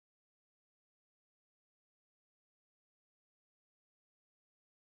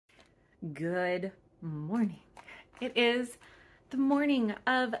Good morning. It is the morning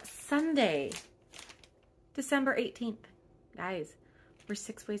of Sunday, December 18th. Guys, we're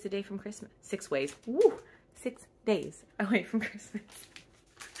 6 ways a day from Christmas. 6 ways. Woo! 6 days away from Christmas.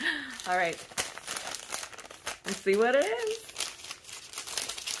 All right. Let's see what it is.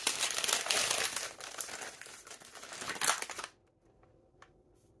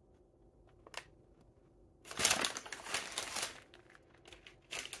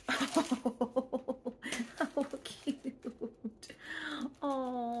 Oh, cute.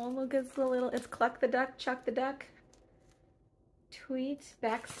 Oh, look, it's the little, it's Cluck the Duck, Chuck the Duck. Tweet,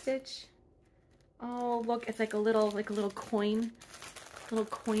 backstitch. Oh, look, it's like a little coin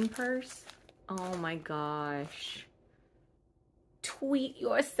purse. Oh my gosh. Tweet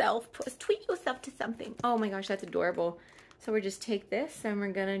yourself, puss. Tweet yourself to something. Oh my gosh, that's adorable. So we just take this and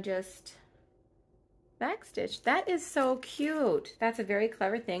we're gonna just backstitch. That is so cute. That's a very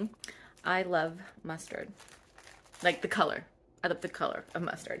clever thing. I love mustard. Like the color. I love the color of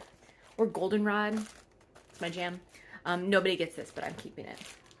mustard. Or goldenrod. It's my jam. Nobody gets this, but I'm keeping it.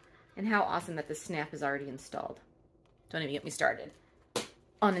 And how awesome that the snap is already installed. Don't even get me started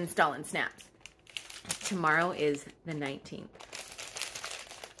on installing snaps. Tomorrow is the 19th.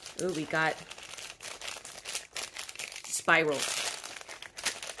 Ooh, we got spirals.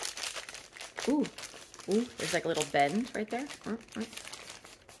 Ooh, there's like a little bend right there.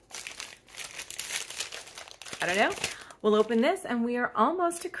 I don't know. We'll open this and we are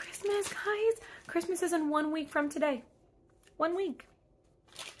almost to Christmas, guys. Christmas is in 1 week from today. 1 week.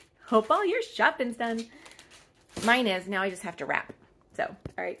 Hope all your shopping's done. Mine is. Now I just have to wrap. So,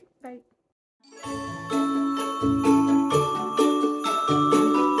 all right. Bye.